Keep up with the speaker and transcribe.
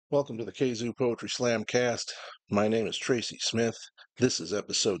Welcome to the Kazoo Poetry Slam cast. My name is Tracy Smith. This is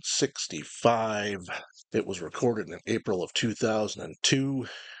episode 65. It was recorded in April of 2002.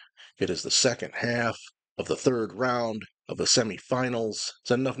 It is the second half of the third round of the semifinals. Is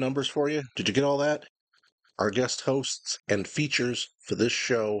that enough numbers for you? Did you get all that? Our guest hosts and features for this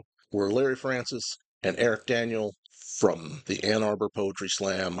show were Larry Francis and Eric Daniel from the Ann Arbor Poetry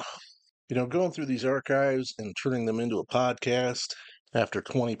Slam. Going through these archives and turning them into a podcast after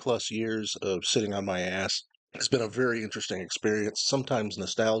 20 plus years of sitting on my ass, it's been a very interesting experience. Sometimes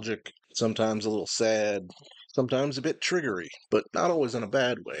nostalgic, sometimes a little sad, sometimes a bit triggery, but not always in a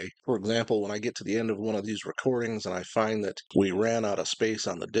bad way. For example, when I get to the end of one of these recordings and I find that we ran out of space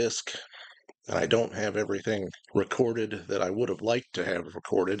on the disc, and I don't have everything recorded that I would have liked to have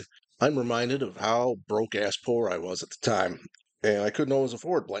recorded, I'm reminded of how broke-ass poor I was at the time. And I couldn't always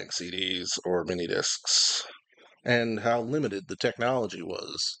afford blank CDs or mini discs, and how limited the technology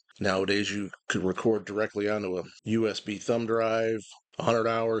was. Nowadays, you could record directly onto a USB thumb drive, 100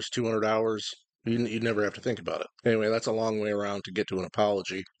 hours, 200 hours. You'd never have to think about it. Anyway, that's a long way around to get to an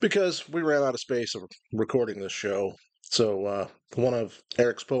apology, because we ran out of space of recording this show. So one of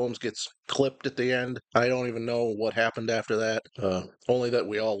Eric's poems gets clipped at the end. I don't even know what happened after that, only that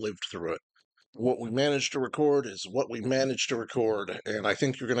we all lived through it. What we managed to record is what we managed to record, and I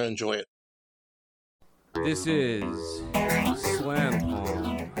think you're going to enjoy it. This is Slam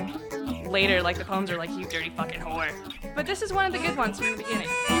Poem. Later, the poems are like, you dirty fucking whore. But this is one of the good ones from the beginning.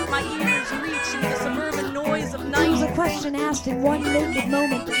 My ears reach the suburban noise of night. It was a question asked in one naked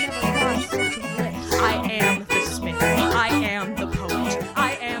moment that never crossed certain lips. I am the smith. I am the poet.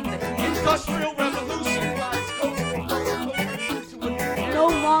 I am the Industrial Revolution. No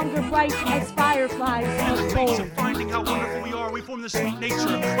longer bright as fireflies of gold. Finding how wonderful we are, we form the sweet nature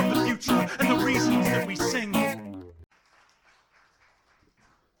of the future and the reasons that we sing.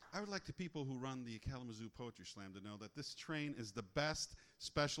 I would like the people who run the Kalamazoo Poetry Slam to know that this train is the best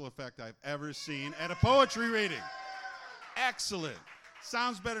special effect I've ever seen at a poetry reading. Excellent.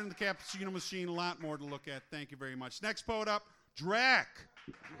 Sounds better than the cappuccino machine. A lot more to look at. Thank you very much. Next poet up, Drac.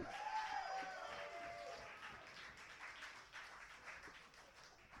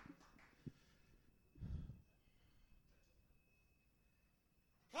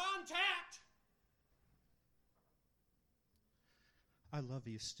 Contact! I love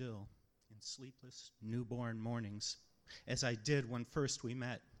you still in sleepless newborn mornings, as I did when first we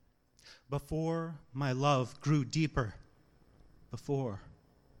met. Before my love grew deeper, before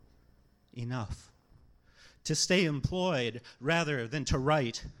enough to stay employed rather than to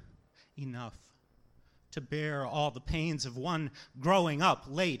write, enough to bear all the pains of one growing up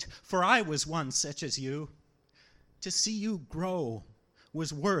late, for I was one such as you. To see you grow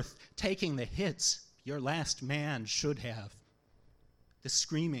was worth taking the hits your last man should have. The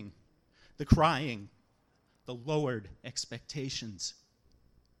screaming, the crying, the lowered expectations.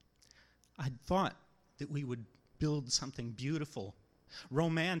 I'd thought that we would build something beautiful,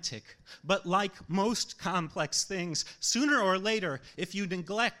 romantic, but like most complex things, sooner or later, if you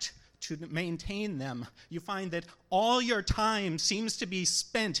neglect to maintain them, you find that all your time seems to be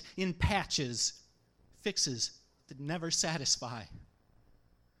spent in patches, fixes that never satisfy.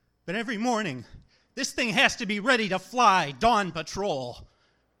 But every morning, this thing has to be ready to fly, dawn patrol.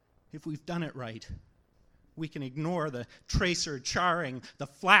 If we've done it right, we can ignore the tracer charring the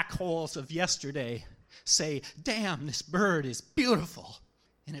flak holes of yesterday. Say, damn, this bird is beautiful,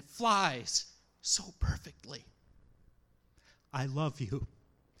 and it flies so perfectly. I love you,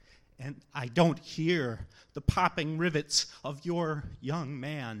 and I don't hear the popping rivets of your young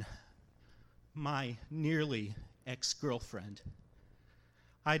man, my nearly ex-girlfriend.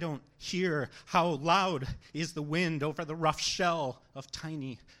 I don't hear how loud is the wind over the rough shell of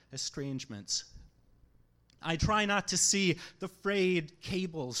tiny estrangements. I try not to see the frayed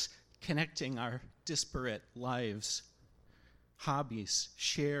cables connecting our disparate lives, hobbies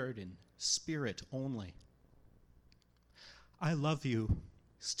shared in spirit only. I love you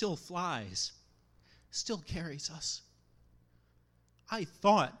still flies, still carries us. I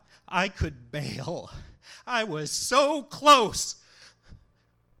thought I could bail. I was so close.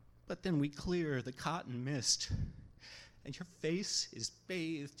 But then we clear the cotton mist, and your face is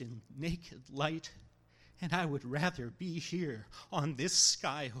bathed in naked light, and I would rather be here on this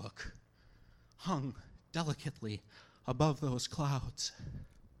skyhook, hung delicately above those clouds.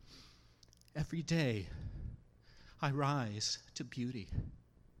 Every day, I rise to beauty.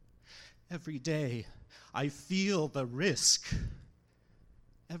 Every day, I feel the risk.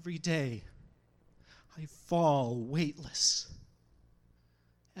 Every day, I fall weightless.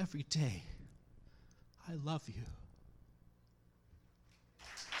 Every day, I love you.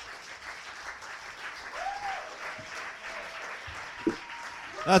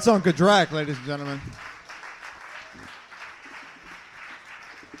 That's Uncle Drac, ladies and gentlemen.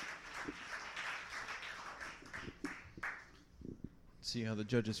 See how the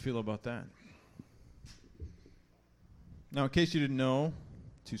judges feel about that. Now, in case you didn't know,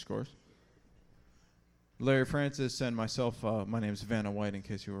 2 scores. Larry Francis and myself, my name is Vanna White, in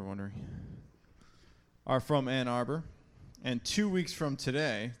case you were wondering, are from Ann Arbor. And 2 weeks from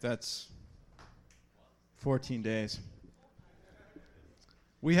today, that's 14 days,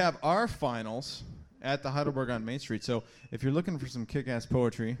 we have our finals at the Heidelberg on Main Street. So if you're looking for some kick-ass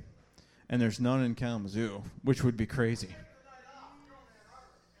poetry, and there's none in Kalamazoo, which would be crazy.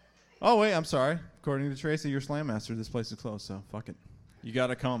 Oh, wait, I'm sorry. According to Tracy, your slam master, this place is closed, so fuck it. You got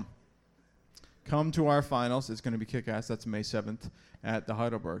to come. Come to our finals. It's going to be kick-ass. That's May 7th at the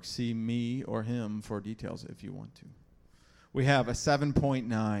Heidelberg. See me or him for details if you want to. We have a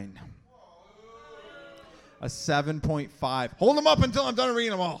 7.9. A 7.5. Hold them up until I'm done reading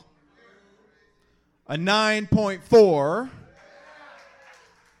them all. A 9.4.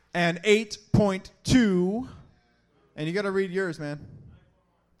 An 8.2. And you got to read yours, man.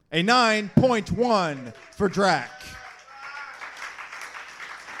 A 9.1 for Drac.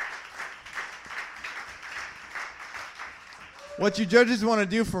 What you judges want to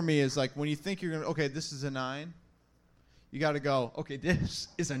do for me is, like, when you think you're going to, okay, this is a 9, you got to go, okay, this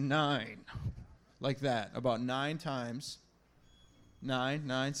is a 9. Like that, about 9 times.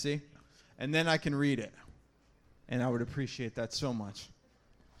 9, see? And then I can read it. And I would appreciate that so much.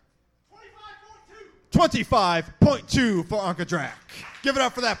 25.2 for Uncle Drac. Give it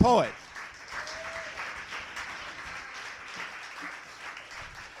up for that poet.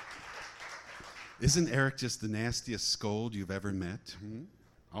 Isn't Eric just the nastiest scold you've ever met?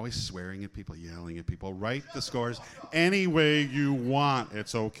 Always swearing at people, yelling at people. Write the scores any way you want.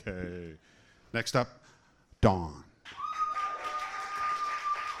 It's okay. Next up, Dawn.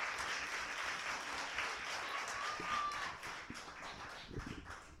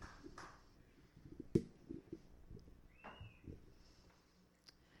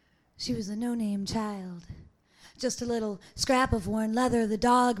 She was a no-name child. Just a little scrap of worn leather the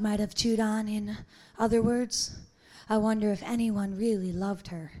dog might have chewed on. In other words, I wonder if anyone really loved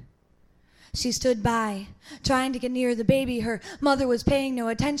her. She stood by, trying to get near the baby. Her mother was paying no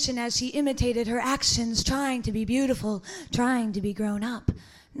attention as she imitated her actions, trying to be beautiful, trying to be grown up,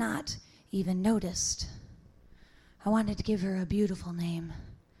 not even noticed. I wanted to give her a beautiful name,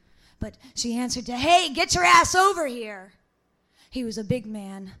 but she answered to, "Hey, get your ass over here." He was a big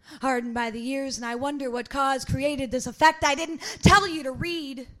man, hardened by the years, and I wonder what cause created this effect I didn't tell you to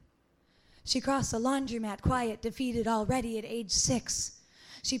read. She crossed the laundromat, quiet, defeated already at age 6.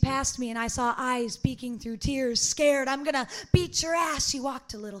 She passed me, and I saw eyes peeking through tears, scared. "I'm gonna beat your ass." She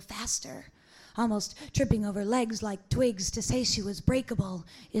walked a little faster, almost tripping over legs like twigs. To say she was breakable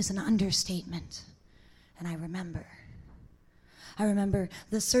is an understatement. And I remember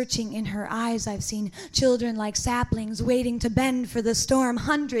the searching in her eyes. I've seen children like saplings waiting to bend for the storm,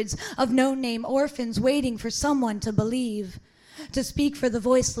 hundreds of no-name orphans waiting for someone to believe, to speak for the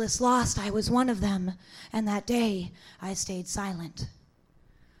voiceless lost. I was one of them, and that day I stayed silent,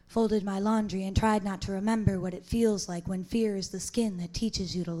 folded my laundry, and tried not to remember what it feels like when fear is the skin that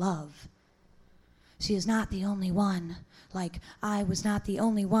teaches you to love. She is not the only one, like I was not the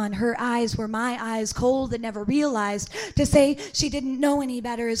only one. Her eyes were my eyes, cold that never realized. To say she didn't know any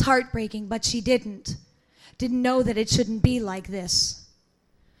better is heartbreaking, but she didn't know that it shouldn't be like this.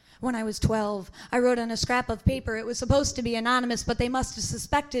 When I was 12, I wrote on a scrap of paper. It was supposed to be anonymous, but they must have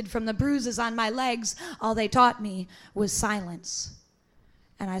suspected from the bruises on my legs. All they taught me was silence.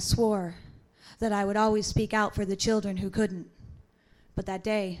 And I swore that I would always speak out for the children who couldn't. But that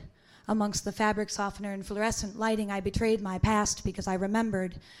day, amongst the fabric softener and fluorescent lighting, I betrayed my past because I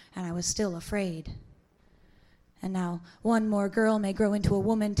remembered, and I was still afraid. And now one more girl may grow into a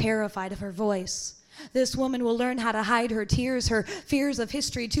woman terrified of her voice. This woman will learn how to hide her tears, her fears of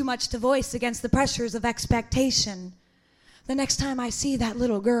history too much to voice against the pressures of expectation. The next time I see that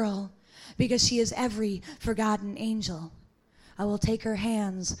little girl, because she is every forgotten angel, I will take her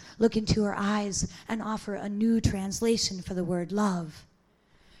hands, look into her eyes, and offer a new translation for the word love.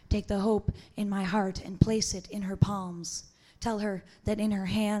 Take the hope in my heart and place it in her palms. Tell her that in her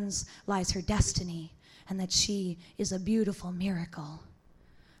hands lies her destiny and that she is a beautiful miracle.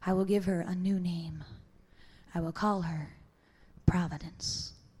 I will give her a new name. I will call her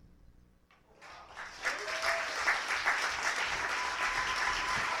Providence.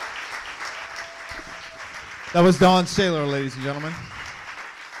 That was Dawn Saylor, ladies and gentlemen.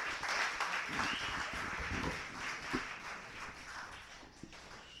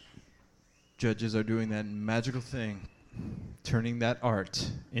 Judges are doing that magical thing. turning that art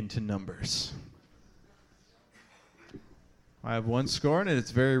into numbers. I have 1 score, and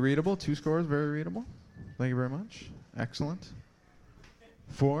it's very readable. 2 scores, very readable. Thank you very much. Excellent.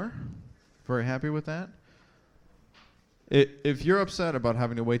 4, very happy with that. If you're upset about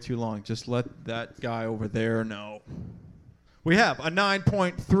having to wait too long, just let that guy over there know. We have a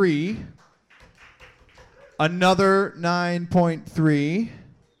 9.3, another 9.3,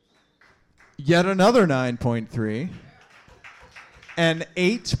 yet another 9.3, an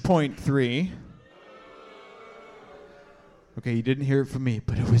 8.3. Okay, you didn't hear it from me,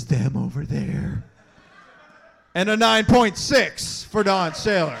 but it was them over there. And a 9.6 for Don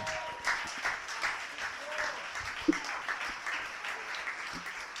Saylor.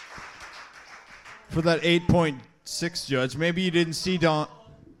 For that 8.6 judge, maybe you didn't see Don.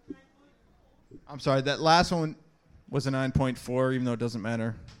 I'm sorry, that last one was a 9.4, even though it doesn't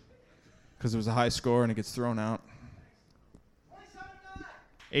matter, because it was a high score and it gets thrown out.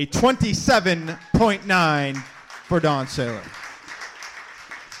 A 27.9 for Don Saylor.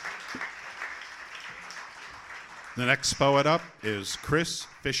 The next poet up is Chris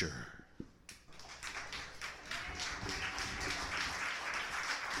Fisher.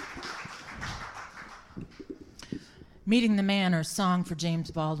 Meeting the Man, or Song for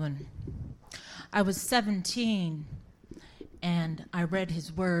James Baldwin. I was 17, and I read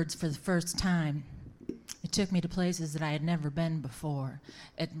his words for the first time. It took me to places that I had never been before.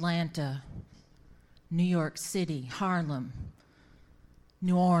 Atlanta, New York City, Harlem,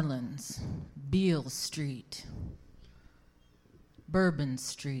 New Orleans, Beale Street, Bourbon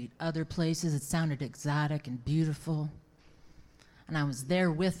Street, other places that sounded exotic and beautiful. And I was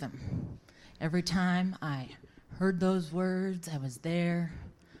there with him. Every time I heard those words, I was there,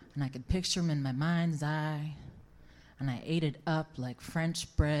 and I could picture them in my mind's eye, and I ate it up like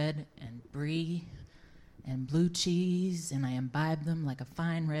French bread and brie and blue cheese, and I imbibed them like a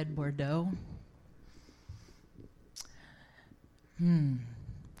fine red Bordeaux.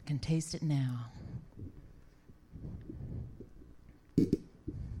 Can taste it now.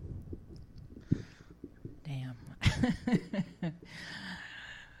 Damn.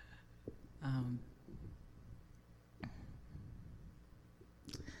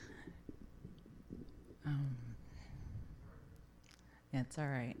 It's all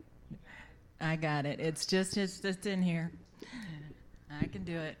right. I got it. It's just in here. I can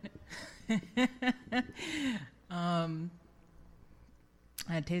do it.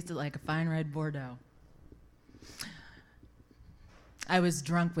 I tasted like a fine red Bordeaux. I was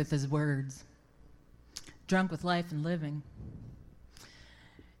drunk with his words, drunk with life and living.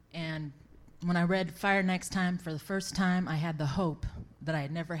 And when I read Fire Next Time for the first time, I had the hope that I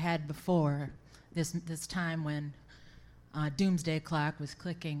had never had before, this time when Doomsday Clock was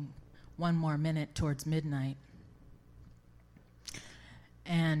clicking 1 more minute towards midnight.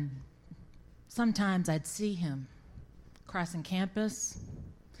 And sometimes I'd see him crossing campus,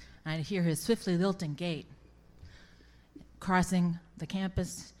 and I'd hear his swiftly lilting gait crossing the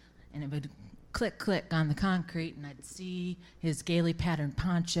campus, and it would click, click on the concrete, and I'd see his gaily patterned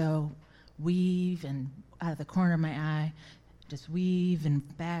poncho weave, and out of the corner of my eye, just weave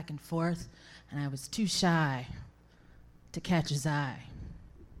and back and forth, and I was too shy to catch his eye.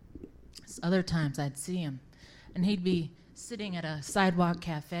 Other times I'd see him, and he'd be sitting at a sidewalk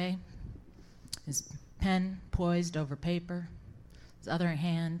cafe, his pen poised over paper, his other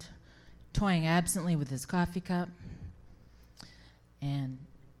hand toying absently with his coffee cup, and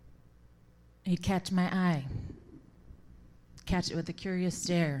he'd catch my eye, catch it with a curious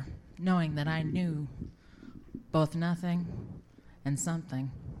stare, knowing that I knew both nothing and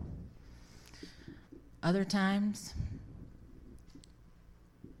something. Other times,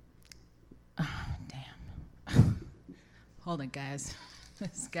 oh, damn. Hold it, guys.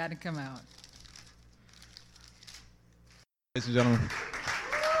 It's got to come out. Ladies and gentlemen.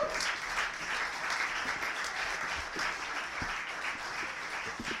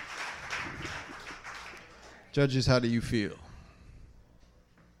 Judges, how do you feel?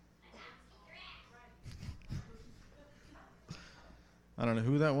 I don't know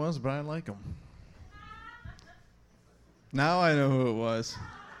who that was, but I like him. Now I know who it was.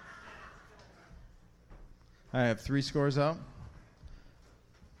 I have 3 scores up.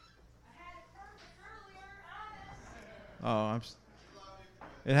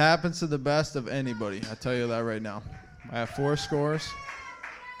 It happens to the best of anybody. I tell you that right now. I have 4 scores.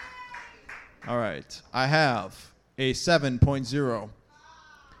 All right. I have a 7.0,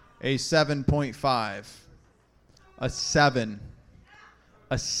 a 7.5, a 7,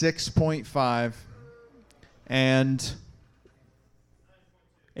 a 6.5, and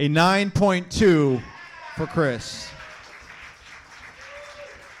a 9.2 for Chris.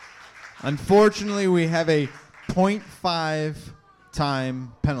 Unfortunately, we have a 0.5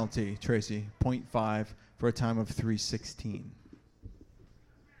 time penalty, Tracy. 0.5 for a time of 3:16.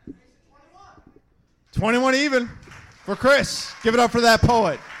 21 even for Chris. Give it up for that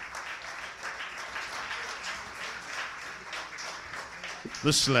poet.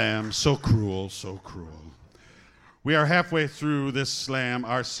 The slam, so cruel, so cruel. We are halfway through this slam.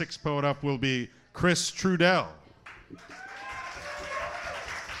 Our sixth poet up will be Chris Trudell.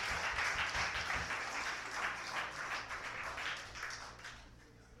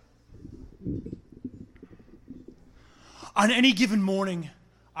 On any given morning,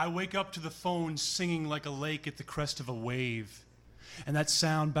 I wake up to the phone singing like a lake at the crest of a wave. And that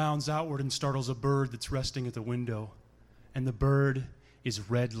sound bounds outward and startles a bird that's resting at the window. And the bird is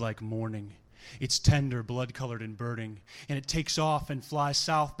red like morning. It's tender, blood-colored and burning. And it takes off and flies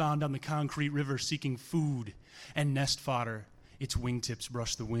southbound down the concrete river seeking food and nest fodder. Its wingtips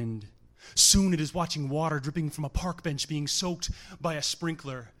brush the wind. Soon it is watching water dripping from a park bench being soaked by a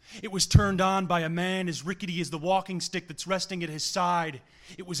sprinkler. It was turned on by a man as rickety as the walking stick that's resting at his side.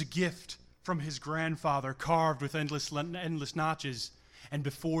 It was a gift from his grandfather, carved with endless notches. And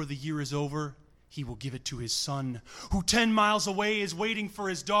before the year is over, he will give it to his son, who 10 miles away is waiting for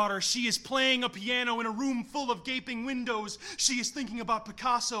his daughter. She is playing a piano in a room full of gaping windows. She is thinking about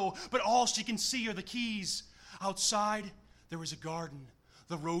Picasso, but all she can see are the keys. Outside, there is a garden.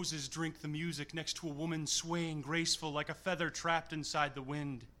 The roses drink the music next to a woman swaying graceful like a feather trapped inside the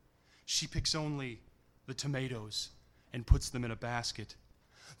wind. She picks only the tomatoes and puts them in a basket.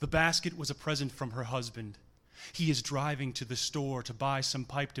 The basket was a present from her husband. He is driving to the store to buy some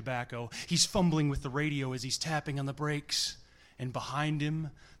pipe tobacco. He's fumbling with the radio as he's tapping on the brakes. And behind him,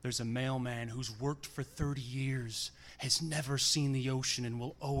 there's a mailman who's worked for 30 years, has never seen the ocean, and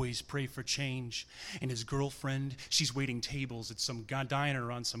will always pray for change. And his girlfriend, she's waiting tables at some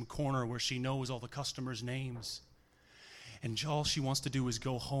diner on some corner where she knows all the customers' names. And all she wants to do is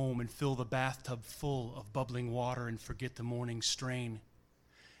go home and fill the bathtub full of bubbling water and forget the morning strain.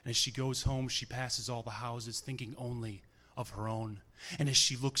 And as she goes home, she passes all the houses, thinking only of her own. And as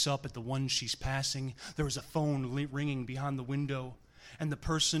she looks up at the one she's passing, there is a phone ringing behind the window. And the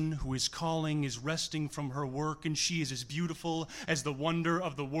person who is calling is resting from her work, and she is as beautiful as the wonder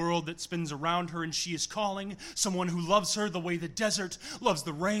of the world that spins around her. And she is calling someone who loves her the way the desert loves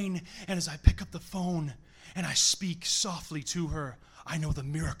the rain. And as I pick up the phone and I speak softly to her, I know the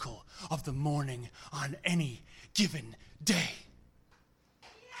miracle of the morning on any given day.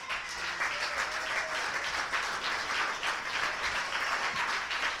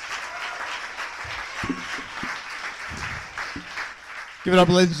 Give it up,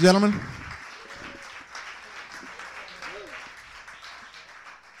 ladies and gentlemen.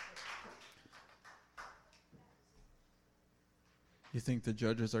 You think the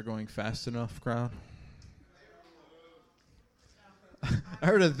judges are going fast enough, crowd? I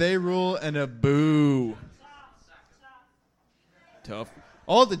heard a they rule and a boo. Tough.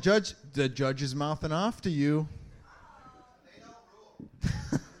 Oh, the judge is mouthing off to you.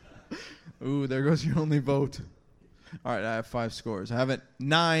 Ooh, there goes your only vote. All right, I have 5 scores. I have it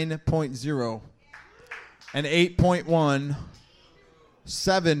 9.0, an 8.1,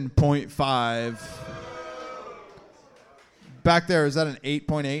 7.5. Back there, is that an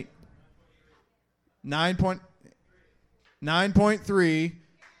 8.8? 9.3,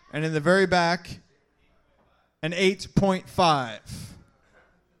 and in the very back, an 8.5.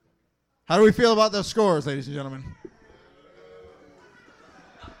 How do we feel about those scores, ladies and gentlemen?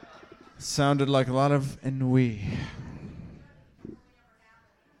 Sounded like a lot of ennui.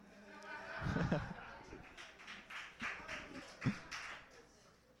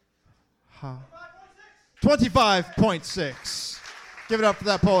 25.6. Give it up for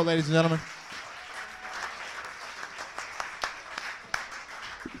that poll, ladies and gentlemen.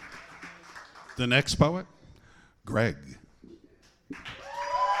 The next poet, Greg.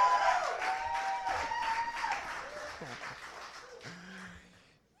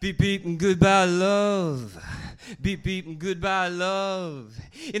 Beep beep and goodbye love. Beep beep and goodbye love.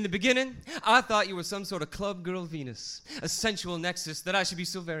 In the beginning, I thought you were some sort of club girl Venus, a sensual nexus that I should be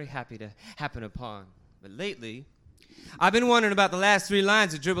so very happy to happen upon. But lately, I've been wondering about the last 3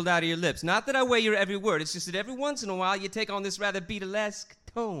 lines that dribbled out of your lips. Not that I weigh your every word, it's just that every once in a while you take on this rather Beatlesque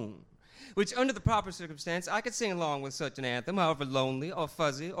tone, which under the proper circumstance, I could sing along with such an anthem, however lonely or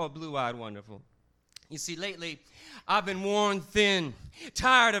fuzzy or blue-eyed wonderful. You see, lately, I've been worn thin,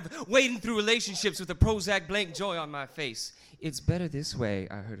 tired of wading through relationships with a Prozac blank joy on my face. It's better this way,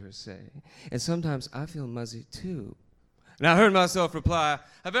 I heard her say. And sometimes I feel muzzy, too. And I heard myself reply,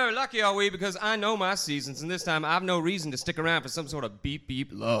 how very lucky are we because I know my seasons, and this time I've no reason to stick around for some sort of beep beep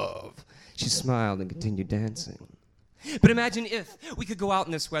love. She smiled and continued dancing. But imagine if we could go out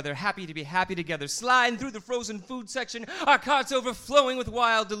in this weather, happy to be happy together, sliding through the frozen food section, our carts overflowing with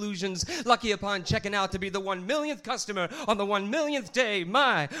wild delusions, lucky upon checking out to be the 1,000,000th customer on the 1,000,000th day.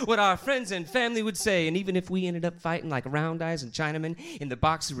 My, what our friends and family would say. And even if we ended up fighting like round eyes and Chinamen in the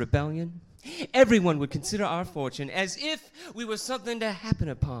Boxer Rebellion, everyone would consider our fortune as if we were something to happen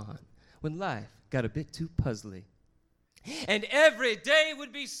upon when life got a bit too puzzly. And every day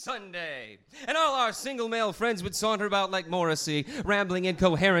would be Sunday, and all our single male friends would saunter about like Morrissey, rambling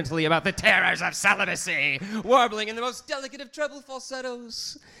incoherently about the terrors of celibacy, warbling in the most delicate of treble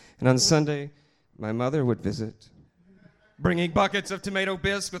falsettos. And on Sunday, my mother would visit, bringing buckets of tomato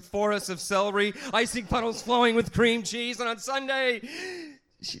bisque with forests of celery, icing puddles flowing with cream cheese. And on Sunday,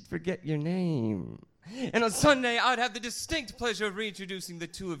 she'd forget your name. And on Sunday, I'd have the distinct pleasure of reintroducing the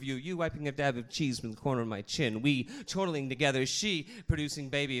two of you, you wiping a dab of cheese from the corner of my chin, we chortling together, she producing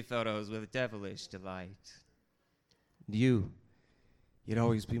baby photos with devilish delight. And you'd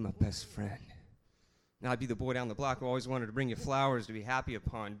always be my best friend. Now, I'd be the boy down the block who always wanted to bring you flowers to be happy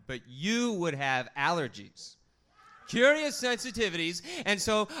upon, but you would have allergies. Curious sensitivities, and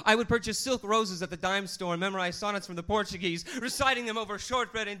so I would purchase silk roses at the dime store and memorize sonnets from the Portuguese, reciting them over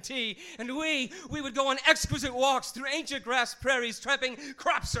shortbread and tea, and we would go on exquisite walks through ancient grass prairies, tramping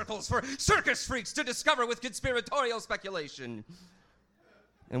crop circles for circus freaks to discover with conspiratorial speculation.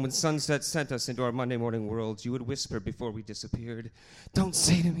 And when sunset sent us into our Monday morning worlds, you would whisper before we disappeared, "Don't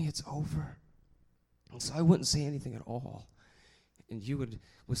say to me it's over." And so I wouldn't say anything at all. And you would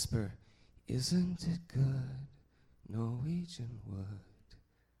whisper, "Isn't it good? Norwegian wood."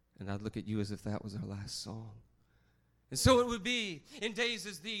 And I'd look at you as if that was our last song. And so it would be in days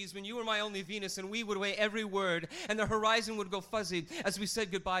as these when you were my only Venus and we would weigh every word and the horizon would go fuzzy as we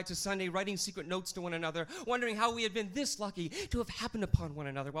said goodbye to Sunday, writing secret notes to one another, wondering how we had been this lucky to have happened upon one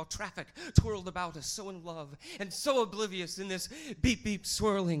another while traffic twirled about us, so in love and so oblivious in this beep beep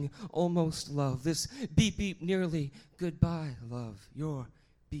swirling almost love, this beep beep nearly goodbye love, your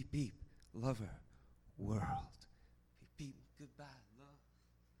beep beep lover world. Goodbye, love.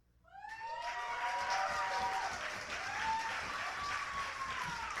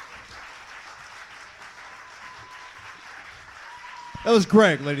 That was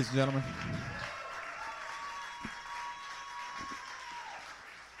Greg, ladies and gentlemen.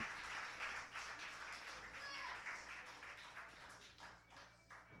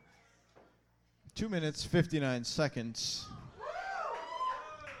 Two minutes, 59 seconds,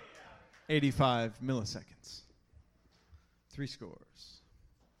 85 milliseconds. 3 scores.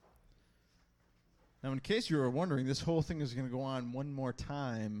 Now, in case you were wondering, this whole thing is going to go on one more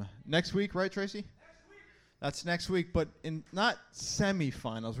time. Next week, right, Tracy? Next week. That's next week, but in not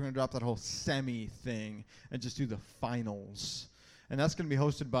semifinals. We're going to drop that whole semi thing and just do the finals. And that's going to be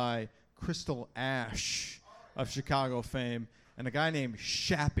hosted by Crystal Ash of Chicago fame and a guy named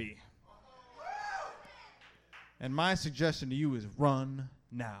Shappy. And my suggestion to you is run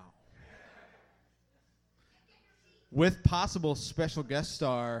now. With possible special guest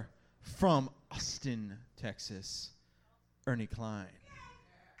star from Austin, Texas, Ernie Klein.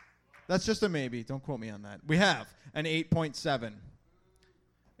 That's just a maybe. Don't quote me on that. We have an 8.7,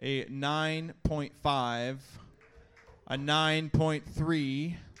 a 9.5, a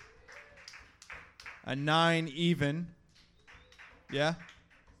 9.3, a 9 even. Yeah?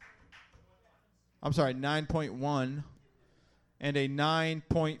 I'm sorry, 9.1, and a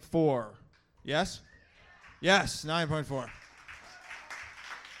 9.4. Yes? Yes, 9.4.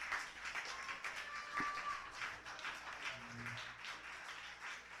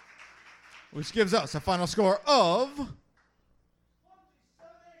 Which gives us a final score of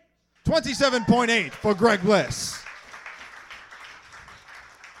 27.8 for Greg Bliss.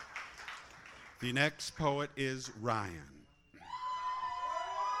 The next poet is Ryan.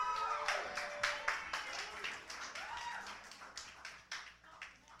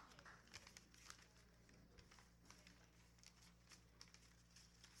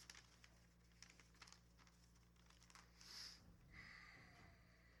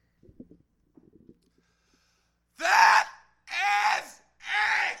 That is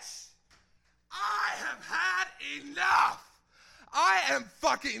it! I have had enough! I am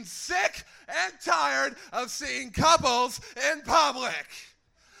fucking sick and tired of seeing couples in public.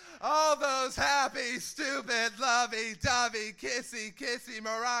 All those happy, stupid, lovey-dovey, kissy,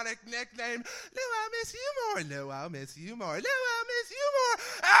 moronic nickname. No, I'll miss you more. No, I'll miss you more. No, I'll miss you more.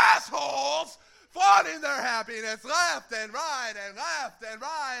 Assholes flaunting their happiness left and right and left and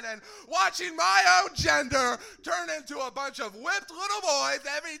right, and watching my own gender turn into a bunch of whipped little boys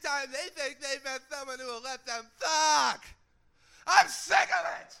every time they think they've met someone who will let them fuck. I'm sick of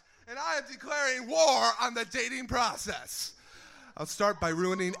it, and I am declaring war on the dating process. I'll start by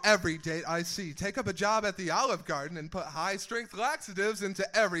ruining every date I see. Take up a job at the Olive Garden and put high-strength laxatives into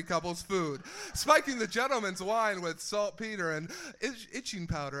every couple's food. Spiking the gentleman's wine with saltpeter and itching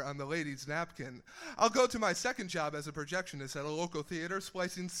powder on the lady's napkin. I'll go to my second job as a projectionist at a local theater,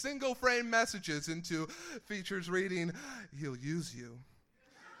 splicing single-frame messages into features reading, "He'll use you.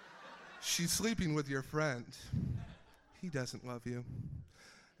 She's sleeping with your friend. He doesn't love you."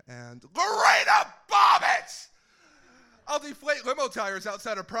 And Lorena Bobbitt! I'll deflate limo tires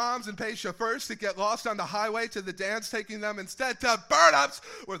outside of proms and pay chauffeurs to get lost on the highway to the dance, taking them instead to burn-ups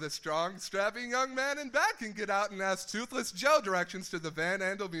where the strong, strapping young man in back can get out and ask Toothless Joe directions to the Van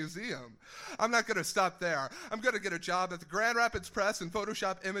Andel Museum. I'm not going to stop there. I'm going to get a job at the Grand Rapids Press and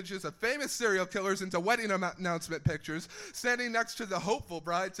Photoshop images of famous serial killers into wedding announcement pictures, standing next to the hopeful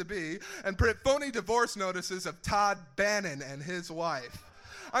bride-to-be, and print phony divorce notices of Todd Bannon and his wife.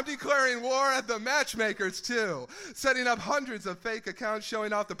 I'm declaring war at the matchmakers, too, setting up hundreds of fake accounts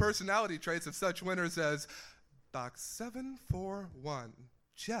showing off the personality traits of such winners as Box 741,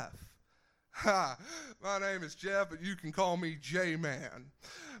 Jeff. Ha, my name is Jeff, but you can call me J-Man.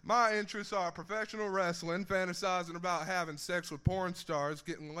 My interests are professional wrestling, fantasizing about having sex with porn stars,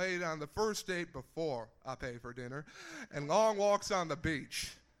 getting laid on the first date before I pay for dinner, and long walks on the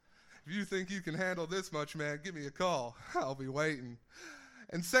beach. If you think you can handle this much, man, give me a call. I'll be waiting.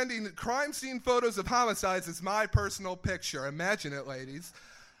 And sending crime scene photos of homicides is my personal picture. Imagine it, ladies.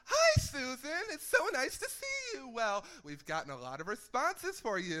 "Hi, Susan. It's so nice to see you. Well, we've gotten a lot of responses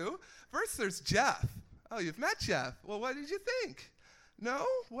for you. First, there's Jeff." "Oh, you've met Jeff. Well, what did you think?" "No?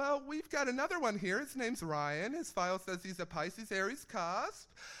 Well, we've got another one here. His name's Ryan. His file says he's a Pisces Aries cusp.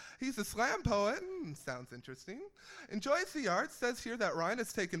 He's a slam poet. Sounds interesting. Enjoys the arts. Says here that Ryan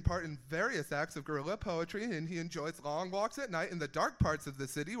has taken part in various acts of guerrilla poetry, and he enjoys long walks at night in the dark parts of the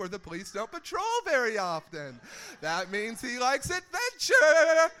city where the police don't patrol very often. That means he likes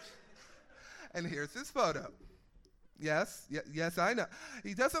adventure." And here's his photo. Yes, I know.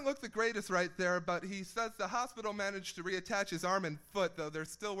 He doesn't look the greatest right there, but he says the hospital managed to reattach his arm and foot, though they're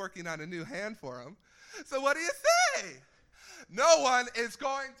still working on a new hand for him. So what do you say? No one is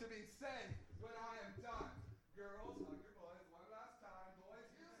going to be safe when I am done. Girls, hug your boys one last time. Boys,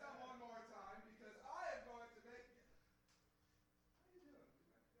 use them one more time because I am going to make you.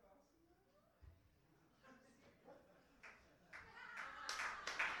 How you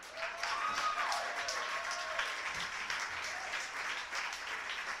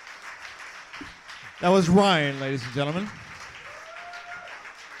doing? That was Ryan, ladies and gentlemen.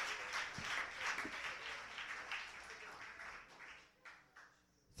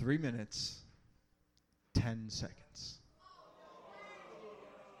 Three minutes, 10 seconds.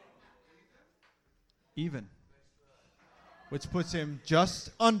 Even. Which puts him just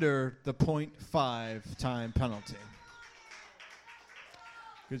under the 0.5 time penalty.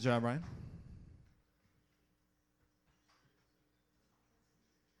 Good job, Ryan.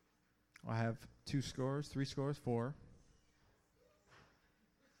 I have 2 scores, 3 scores, 4.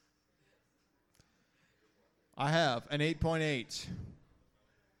 I have an 8.8.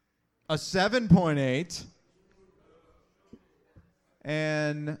 A 7.8,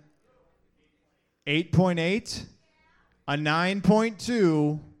 and 8.8, a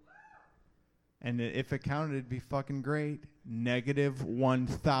 9.2, and if it counted, it'd be fucking great, negative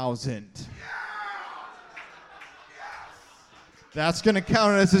 1,000. That's going to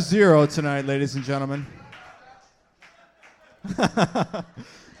count as a 0 tonight, ladies and gentlemen.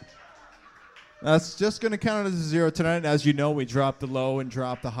 That's just going to count as a 0 tonight. As you know, we drop the low and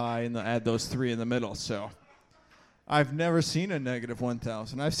drop the high and add those 3 in the middle. So I've never seen a negative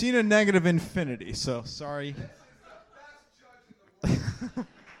 1,000. I've seen a negative infinity, so sorry.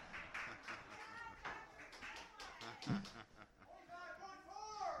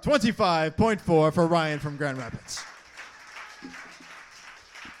 25.4 for Ryan from Grand Rapids.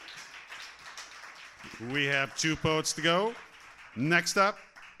 We have 2 poets to go. Next up,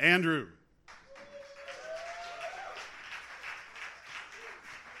 Andrew.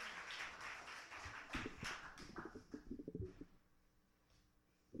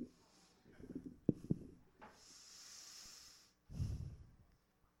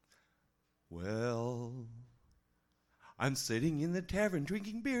 Well, I'm sitting in the tavern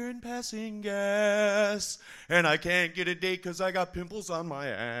drinking beer and passing gas, and I can't get a date 'cause I got pimples on my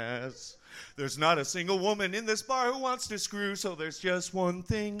ass. There's not a single woman in this bar who wants to screw, so there's just one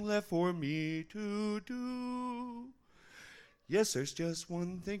thing left for me to do. Yes, there's just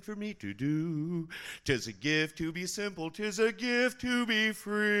one thing for me to do. 'Tis a gift to be simple, 'tis a gift to be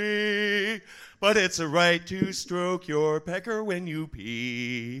free. But it's a right to stroke your pecker when you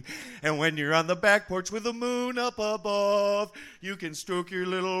pee. And when you're on the back porch with the moon up above, you can stroke your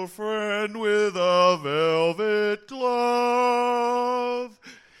little friend with a velvet glove.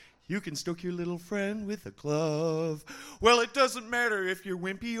 You can stroke your little friend with a glove. Well, it doesn't matter if you're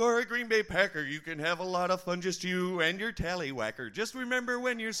wimpy or a Green Bay Packer. You can have a lot of fun, just you and your tallywhacker. Just remember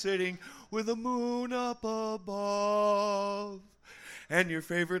when you're sitting with the moon up above, and your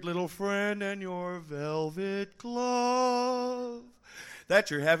favorite little friend and your velvet glove, that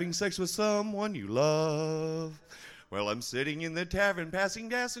you're having sex with someone you love. Well, I'm sitting in the tavern passing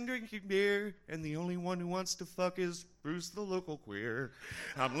gas and drinking beer, and the only one who wants to fuck is Bruce the local queer.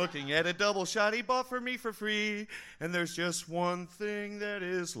 I'm looking at a double shot he bought for me for free, and there's just one thing that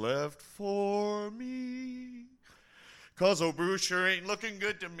is left for me. 'Cause old Bruce sure ain't looking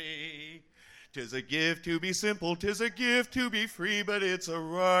good to me. 'Tis a gift to be simple, 'tis a gift to be free, but it's a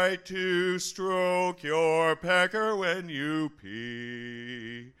right to stroke your pecker when you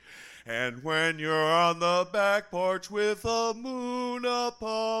pee. And when you're on the back porch with the moon up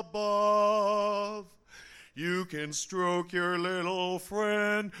above, you can stroke your little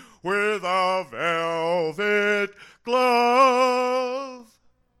friend with a velvet glove.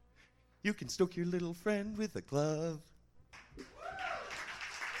 You can stroke your little friend with a glove.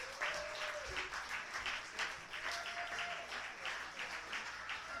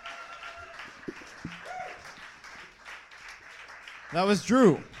 That was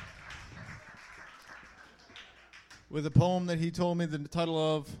Drew, with a poem that he told me the title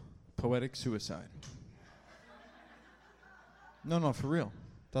of, Poetic Suicide. No, for real.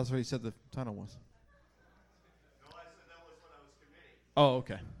 That's what he said the title was. No, I said that was what I was committing. Oh,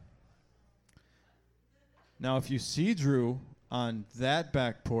 okay. Now, if you see Drew on that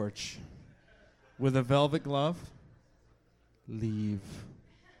back porch with a velvet glove, leave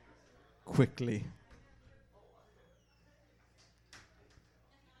quickly.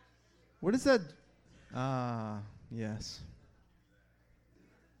 What is that? Yes.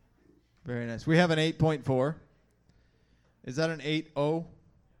 Very nice. We have an 8.4. Is that an 8.0?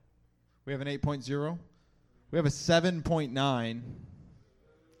 We have an 8.0. We have a 7.9.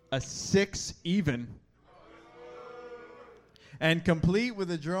 A 6 even. And complete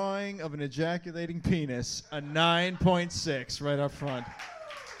with a drawing of an ejaculating penis, a 9.6 right up front.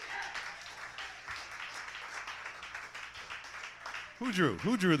 Who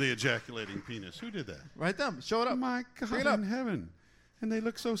drew the ejaculating penis? Who did that? Right them. Show it up. My God Bring it up. in heaven. And they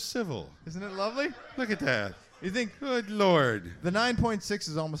look so civil. Isn't it lovely? Look at that. You think? Good Lord. The 9.6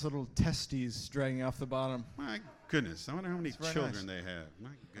 is almost a little testes dragging off the bottom. My goodness. I wonder how many children they have.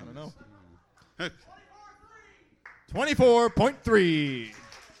 My goodness. I don't know. 24.3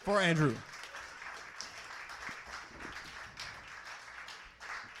 for Andrew.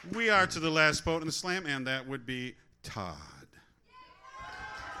 We are to the last boat in the slam, and that would be Todd.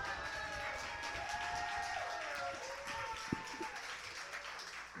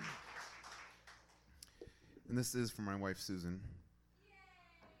 And this is for my wife, Susan.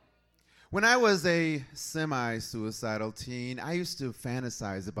 When I was a semi-suicidal teen, I used to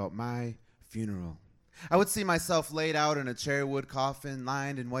fantasize about my funeral. I would see myself laid out in a cherry wood coffin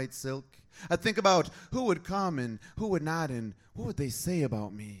lined in white silk. I'd think about who would come and who would not, and what would they say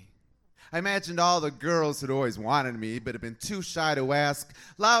about me. I imagined all the girls who'd always wanted me but had been too shy to ask,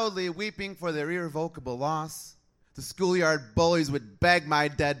 loudly weeping for their irrevocable loss. The schoolyard bullies would beg my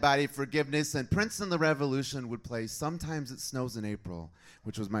dead body forgiveness, and Princeton the Revolution would play Sometimes It Snows in April,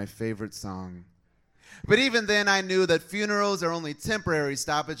 which was my favorite song. But even then, I knew that funerals are only temporary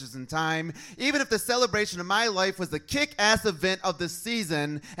stoppages in time, even if the celebration of my life was the kick-ass event of the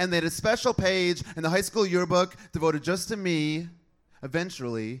season, and they had a special page in the high school yearbook devoted just to me.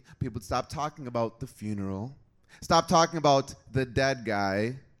 Eventually, people would stop talking about the funeral, stop talking about the dead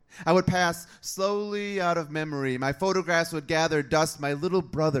guy. I would pass slowly out of memory. My photographs would gather dust. My little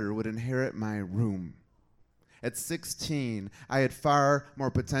brother would inherit my room. At 16, I had far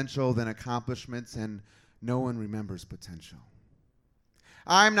more potential than accomplishments, and no one remembers potential.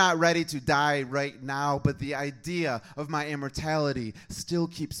 I'm not ready to die right now, but the idea of my immortality still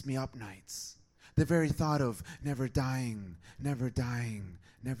keeps me up nights. The very thought of never dying, never dying,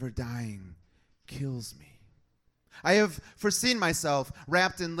 never dying kills me. I have foreseen myself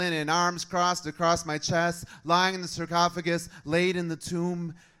wrapped in linen, arms crossed across my chest, lying in the sarcophagus, laid in the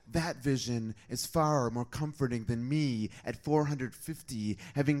tomb. That vision is far more comforting than me at 450,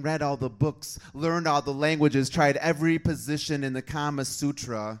 having read all the books, learned all the languages, tried every position in the Kama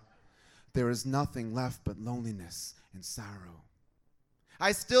Sutra. There is nothing left but loneliness and sorrow.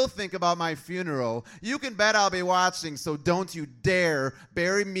 I still think about my funeral. You can bet I'll be watching, so don't you dare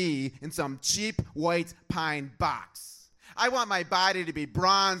bury me in some cheap white pine box. I want my body to be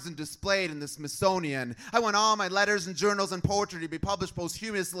bronzed and displayed in the Smithsonian. I want all my letters and journals and poetry to be published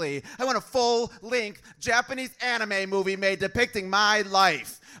posthumously. I want a full-length Japanese anime movie made depicting my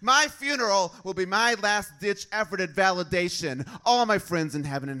life. My funeral will be my last-ditch effort at validation. All my friends in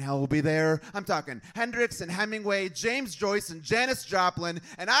heaven and hell will be there. I'm talking Hendrix and Hemingway, James Joyce and Janis Joplin,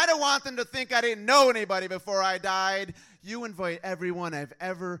 and I don't want them to think I didn't know anybody before I died. You invite everyone I've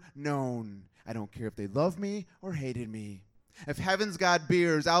ever known. I don't care if they love me or hated me. If heaven's got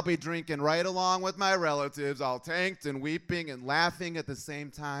beers, I'll be drinking right along with my relatives, all tanked and weeping and laughing at the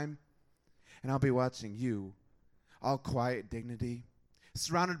same time. And I'll be watching you, all quiet dignity,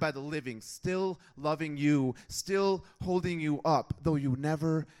 surrounded by the living, still loving you, still holding you up, though you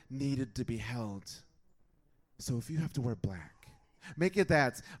never needed to be held. So if you have to wear black, make it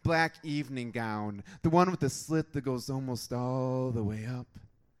that black evening gown, the one with the slit that goes almost all the way up,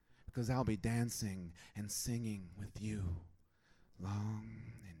 because I'll be dancing and singing with you long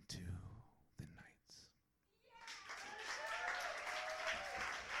into the night.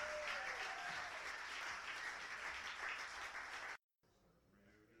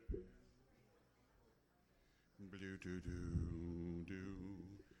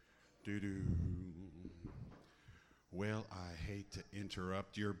 Well, I hate to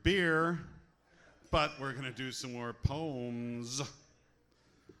interrupt your beer, but we're going to do some more poems.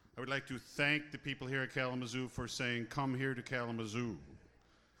 I would like to thank the people here at Kalamazoo for saying, come here to Kalamazoo.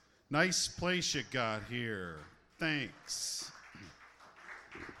 Nice place you got here. Thanks.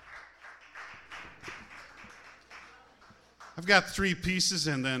 I've got 3 pieces,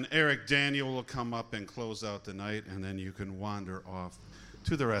 and then Eric Daniel will come up and close out the night, and then you can wander off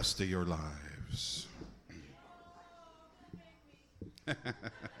to the rest of your lives.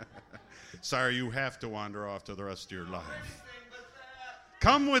 Sorry, you have to wander off to the rest of your life.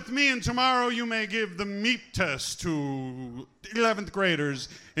 Come with me, and tomorrow you may give the meat test to 11th graders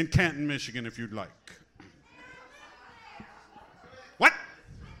in Canton, Michigan, if you'd like. What?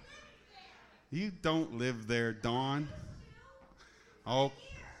 You don't live there, Dawn? Oh,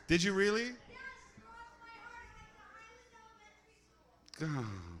 did you really? Oh,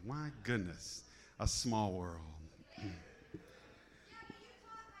 my goodness. A small world.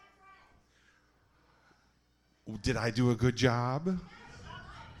 Did I do a good job?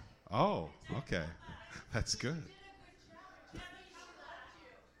 Oh, okay. That's good.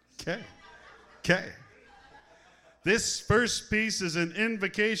 Okay. This first piece is an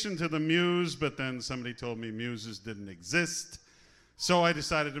invocation to the muse, but then somebody told me muses didn't exist. So I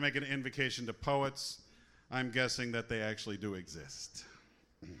decided to make an invocation to poets. I'm guessing that they actually do exist.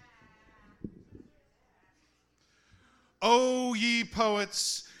 O ye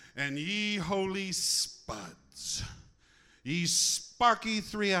poets and ye holy spuds, ye sparky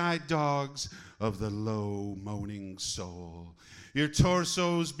three-eyed dogs of the low moaning soul, your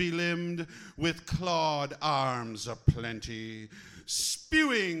torsos belimbed with clawed arms aplenty,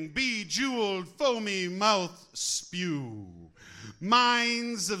 spewing bejeweled foamy mouth spew,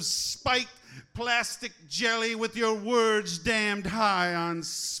 minds of spiked plastic jelly with your words damned high on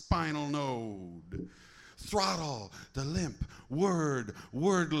spinal node. Throttle the limp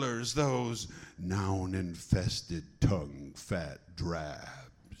wordlers, those noun-infested tongue-fat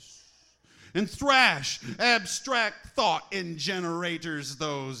drabs. And thrash abstract thought ingenerators,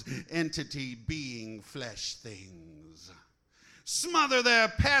 those entity-being flesh things. Smother their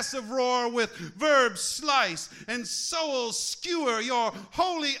passive roar with verb slice and soul skewer. Your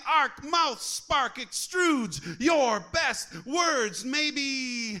holy arc mouth spark extrudes your best words,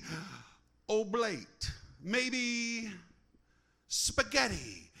 maybe oblate, maybe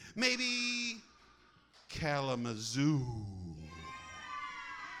spaghetti, maybe Kalamazoo.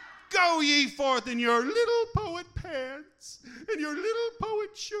 Go ye forth in your little poet pants and your little poet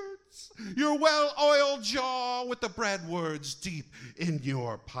shirts, your well-oiled jaw with the bread words deep in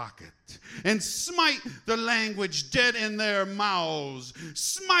your pocket, and smite the language dead in their mouths.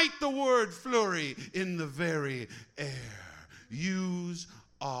 Smite the word flurry in the very air. Use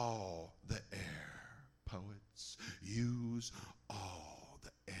all the air, poets. Use all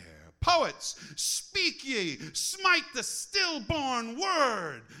the air. Poets, speak ye, smite the stillborn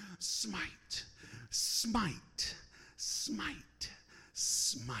word. Smite, smite, Smite,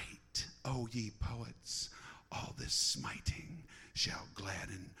 smite, O ye poets, all this smiting shall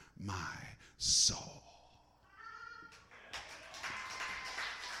gladden my soul.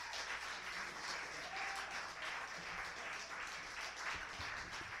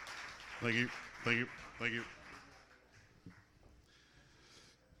 Thank you, thank you, thank you.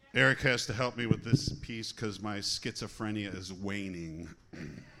 Eric has to help me with this piece because my schizophrenia is waning.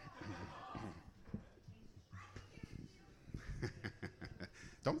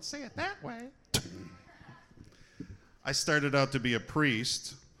 Don't say it that way. I started out to be a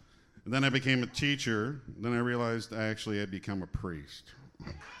priest, and then I became a teacher, then I realized I actually had become a priest.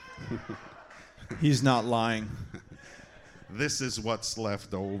 He's not lying. This is what's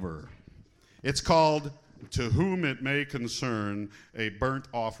left over. It's called To Whom It May Concern, a burnt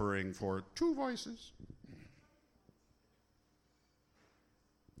offering for two voices.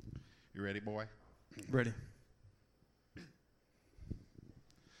 You ready, boy? Ready.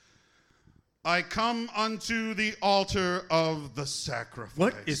 I come unto the altar of the sacrifice.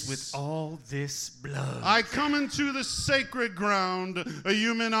 What is with all this blood? I come into the sacred ground, a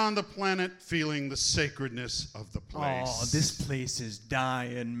human on the planet feeling the sacredness of the place. Oh, this place is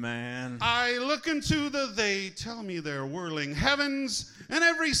dying, man. I look into they tell me they're whirling heavens, and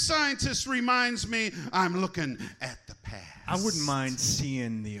every scientist reminds me I'm looking at the past. I wouldn't mind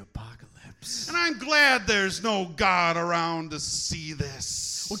seeing the apocalypse. And I'm glad there's no God around to see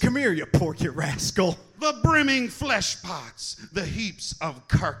this. Well, come here, you porky rascal. The brimming flesh pots, the heaps of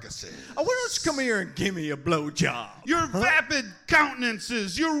carcasses. Why don't you come here and give me a blowjob? Your vapid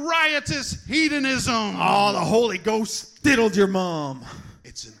countenances, your riotous hedonism. Oh, the Holy Ghost diddled your mom.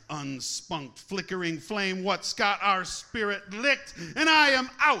 It's an unspunked, flickering flame what's got our spirit licked, and I am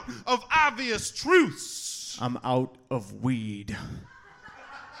out of obvious truths. I'm out of weed.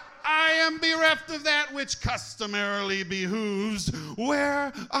 I am bereft of that which customarily behooves.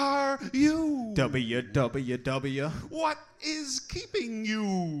 Where are you? www. What is keeping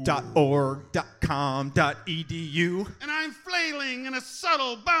you? .org.com.edu. And I'm flailing in a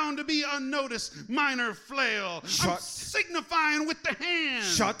subtle, bound to be unnoticed minor flail. I'm signifying with the hand.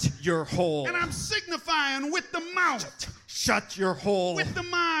 Shut your hole. And I'm signifying with the mouth. Shut your hole. With the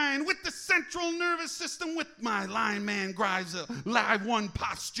mind, with the central nervous system, with my lineman Grives a live one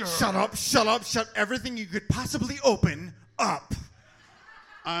posture. Shut up, shut everything you could possibly open up.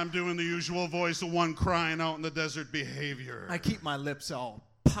 I'm doing the usual voice of one crying out in the desert behavior. I keep my lips all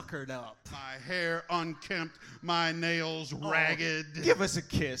puckered up. My hair unkempt, my nails ragged. Give us a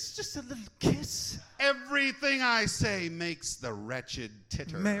kiss, just a little kiss. Everything I say makes the wretched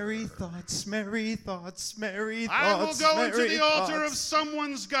titter. Merry thoughts, merry thoughts, merry thoughts. I will go into the altar thoughts. of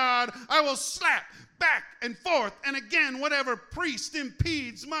someone's God. I will slap back and forth and again whatever priest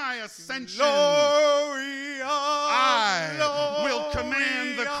impedes my ascension. Gloria, I will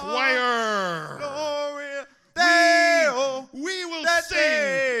command the choir. Gloria, We will sing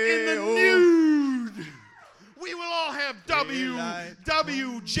in the nude. We will all have WWJD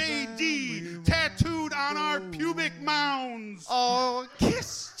tattooed on our pubic mounds. Oh,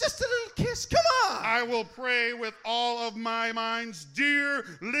 kiss, just a little kiss, come on. I will pray with all of my mind's dear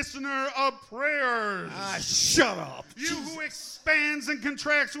listener of prayers. Shut up. You who expands and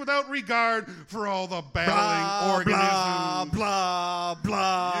contracts without regard for all the battling organisms. Blah,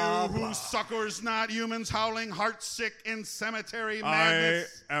 blah, You who succors not humans howling heartsick in cemetery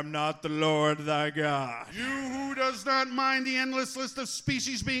madness. I am not the Lord thy God. You who does not mind the endless list of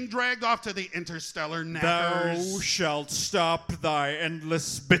species being dragged off to the interstellar Thou knackers. shalt stop thy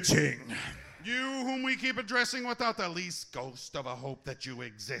endless bitching. You whom we keep addressing without the least ghost of a hope that you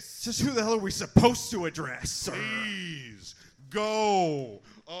exist. Just who the hell are we supposed to address, sir? Please, go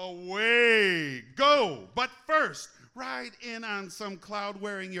away. Go. But first, ride in on some cloud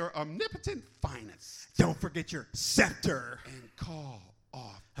wearing your omnipotent finest. Don't forget your scepter. And call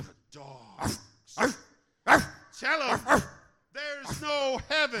off the dogs. Tell them there's no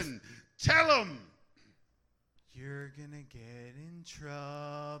heaven. Tell them. You're gonna get in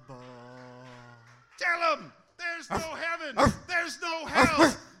trouble. Tell them there's no heaven. There's no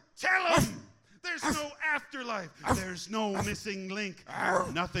hell. Tell them there's no afterlife. There's no missing link.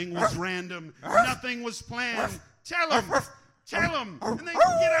 Nothing was random. Nothing was planned. Tell them. Tell them. And then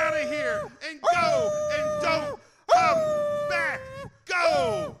get out of here and go and don't come back.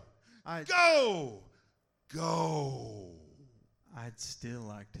 Go. Go. Go. I'd still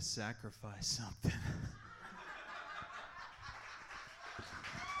like to sacrifice something.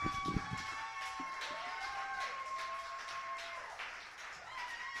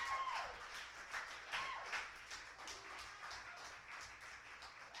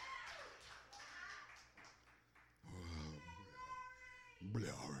 Blah,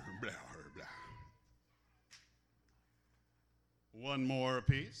 blah, blah. One more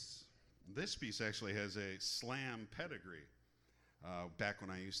piece. This piece actually has a slam pedigree. Back when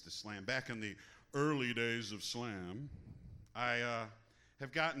I used to slam, back in the early days of slam, I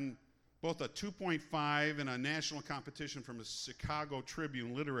have gotten both a 2.5 in a national competition from a Chicago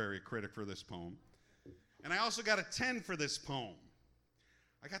Tribune literary critic for this poem. And I also got a 10 for this poem.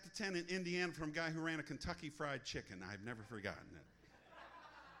 I got the 10 in Indiana from a guy who ran a Kentucky Fried Chicken. I've never forgotten it.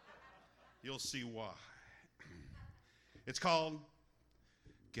 You'll see why. It's called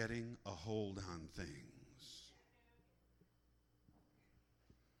Getting a Hold on Things.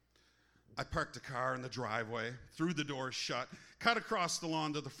 I parked the car in the driveway, threw the door shut, cut across the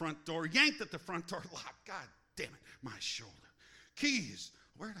lawn to the front door, yanked at the front door lock. God damn it, my shoulder. Keys.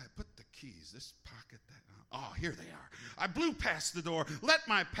 Where did I put the keys? This pocket, that. Oh, here they are. I blew past the door, let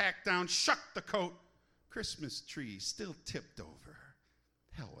my pack down, shucked the coat. Christmas tree still tipped over.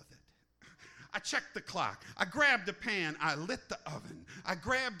 Hell with it. I checked the clock. I grabbed a pan. I lit the oven. I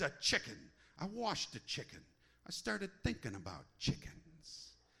grabbed a chicken. I washed the chicken. I started thinking about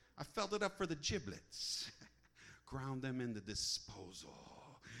chickens. I felt it up for the giblets. Ground them in the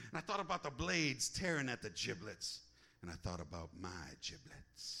disposal. And I thought about the blades tearing at the giblets. And I thought about my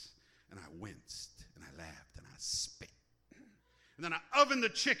giblets. And I winced, and I laughed, and I spit. And then I ovened the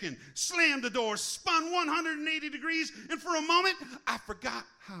chicken, slammed the door, spun 180 degrees, and for a moment, I forgot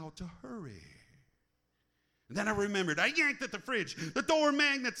how to hurry. And then I remembered, I yanked at the fridge. The door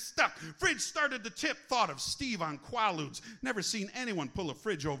magnet stuck. Fridge started to tip. Thought of Steve on Quaaludes. Never seen anyone pull a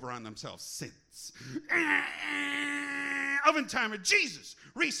fridge over on themselves since. Oven timer, Jesus!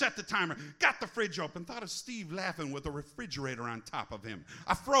 Reset the timer. Got the fridge open. Thought of Steve laughing with a refrigerator on top of him.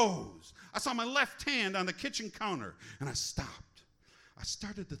 I froze. I saw my left hand on the kitchen counter, and I stopped. I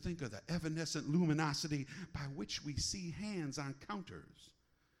started to think of the evanescent luminosity by which we see hands on counters.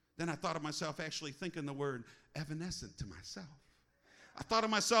 Then I thought of myself actually thinking the word evanescent to myself. I thought of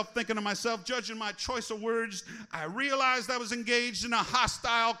myself thinking to myself, judging my choice of words, I realized I was engaged in a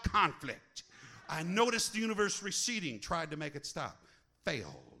hostile conflict. I noticed the universe receding, tried to make it stop,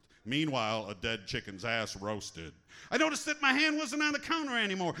 failed. Meanwhile, a dead chicken's ass roasted. I noticed that my hand wasn't on the counter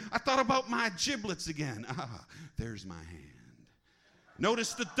anymore. I thought about my giblets again. Ah, there's my hand.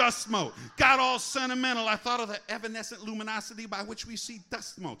 Noticed the dust mote. Got all sentimental. I thought of the evanescent luminosity by which we see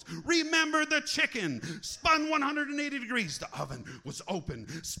dust motes. Remembered the chicken. Spun 180 degrees. The oven was open.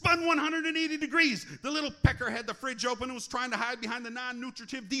 Spun 180 degrees. The little pecker had the fridge open and was trying to hide behind the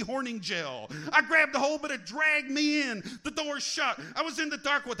non-nutritive dehorning gel. I grabbed the hole, but it dragged me in. The door shut. I was in the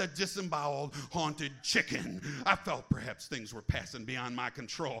dark with a disemboweled, haunted chicken. I felt perhaps things were passing beyond my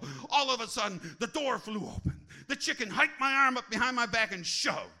control. All of a sudden, the door flew open. The chicken hiked my arm up behind my back and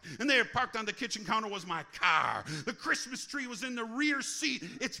shoved. And there, parked on the kitchen counter, was my car. The Christmas tree was in the rear seat.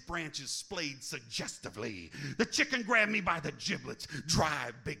 Its branches splayed suggestively. The chicken grabbed me by the giblets.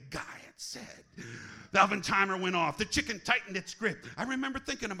 Drive, big guy, it said. The oven timer went off. The chicken tightened its grip. I remember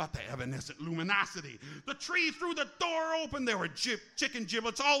thinking about the evanescent luminosity. The tree threw the door open. There were chicken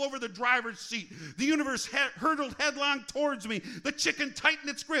giblets all over the driver's seat. The universe hurtled headlong towards me. The chicken tightened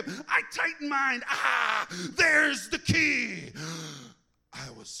its grip. I tightened mine. Ah, there's the key. I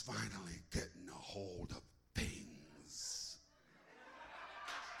was finally getting a hold of things.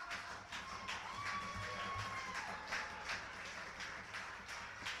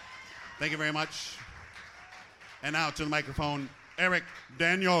 Thank you very much. And now to the microphone, Eric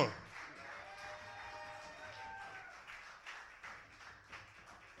Daniel.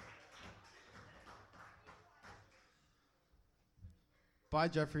 Bye,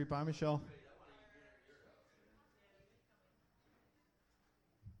 Jeffrey. Bye, Michelle.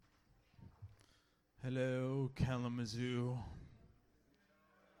 Hello, Kalamazoo.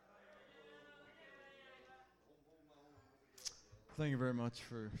 Thank you very much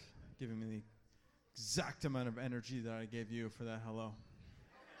for giving me the exact amount of energy that I gave you for that hello.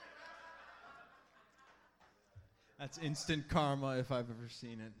 That's instant karma if I've ever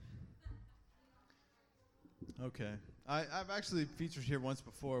seen it. Okay. I've actually featured here once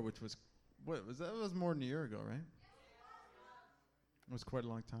before, which was, what was that? It was more than a year ago, right? It was quite a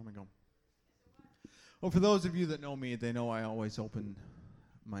long time ago. Well, for those of you that know me, they know I always open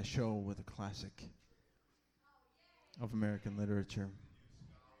my show with a classic of American literature.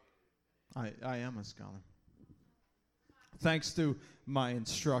 I am a scholar. Thanks to my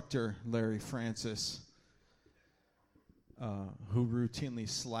instructor, Larry Francis, who routinely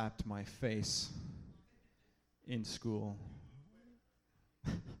slapped my face in school.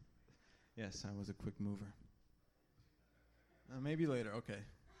 Yes, I was a quick mover. Maybe later, okay.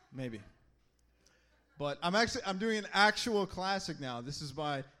 Maybe. But I'm doing an actual classic now. This is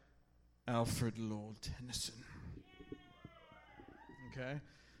by Alfred Lord Tennyson. Okay,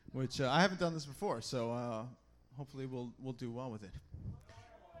 which I haven't done this before, so hopefully we'll do well with it.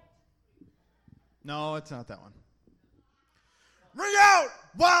 No, it's not that one. Ring out,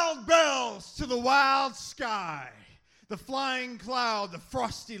 wild bells, to the wild sky. The flying cloud, the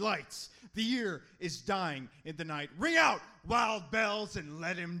frosty lights. The year is dying in the night. Ring out, wild bells, and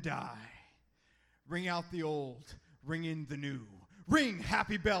let him die. Ring out the old, ring in the new. Ring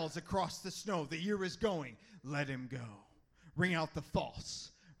happy bells across the snow. The year is going, let him go. Ring out the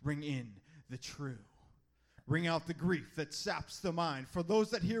false, ring in the true. Ring out the grief that saps the mind. For those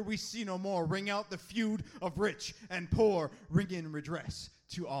that here we see no more. Ring out the feud of rich and poor. Ring in redress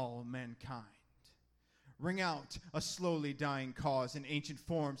to all mankind. Ring out a slowly dying cause in ancient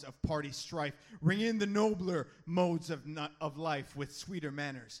forms of party strife. Ring in the nobler modes of life with sweeter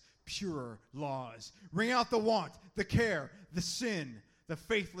manners, purer laws. Ring out the want, the care, the sin, the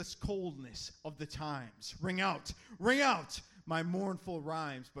faithless coldness of the times. Ring out my mournful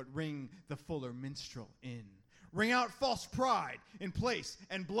rhymes, but ring the fuller minstrel in. Ring out false pride in place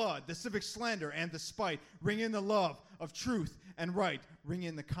and blood, the civic slander and the spite. Ring in the love of truth and right. Ring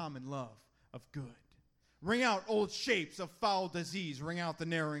in the common love of good. Ring out old shapes of foul disease. Ring out the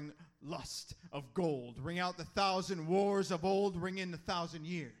narrowing lust of gold. Ring out the 1,000 wars of old. Ring in the 1,000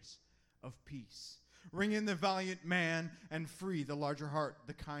 years of peace. Ring in the valiant man and free, the larger heart,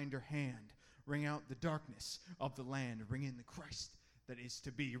 the kinder hand. Ring out the darkness of the land. Ring in the Christ that is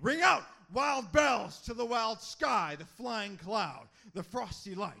to be. Ring out wild bells to the wild sky, the flying cloud, the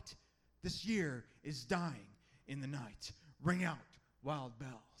frosty light. This year is dying in the night. Ring out wild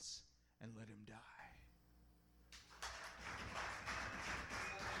bells and let him die.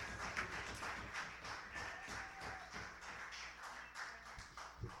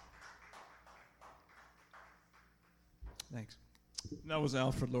 Thanks. That was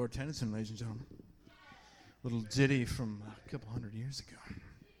Alfred Lord Tennyson, ladies and gentlemen. Little ditty from a couple hundred years ago.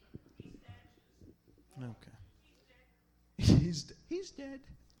 Okay. He's dead.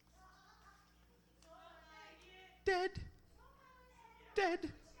 Dead.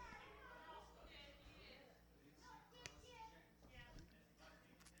 Dead.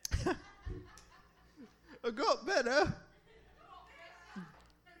 I got better.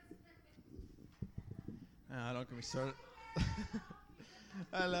 Don't get me started.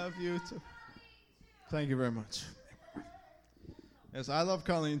 I love you too. Thank you very much. Yes, I love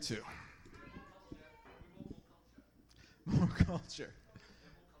Colleen too. More culture.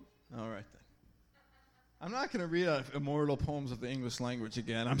 All right then. I'm not going to read out immortal poems of the English language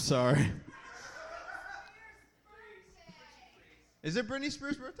again. I'm sorry. Is it Britney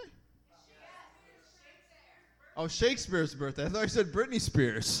Spears' birthday? Oh, Shakespeare's birthday. I thought you said Britney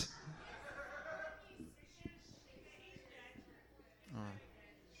Spears.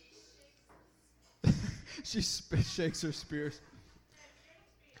 She shakes her spears.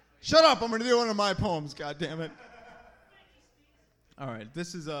 Shut up! I'm going to do one of my poems. God damn it! All right,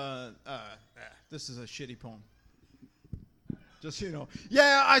 this is a shitty poem. Just so you know.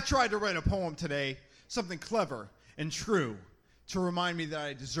 Yeah, I tried to write a poem today, something clever and true, to remind me that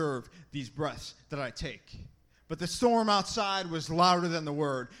I deserve these breaths that I take. But the storm outside was louder than the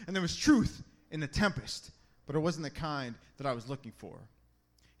word, and there was truth in the tempest, but it wasn't the kind that I was looking for.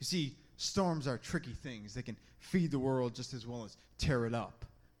 You see, storms are tricky things. They can feed the world just as well as tear it up.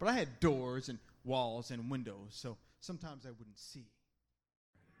 But I had doors and walls and windows, so sometimes I wouldn't see.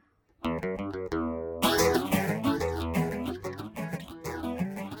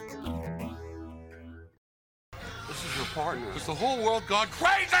 This is your partner. Has the whole world gone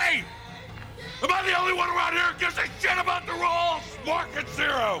crazy? Am I the only one around here who gives a shit about the rules? Market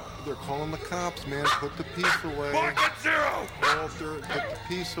zero. They're calling the cops, man. Put the piece away. Market zero. Walter, put the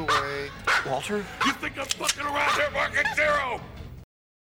piece away. Walter? You think I'm fucking around here? Market zero.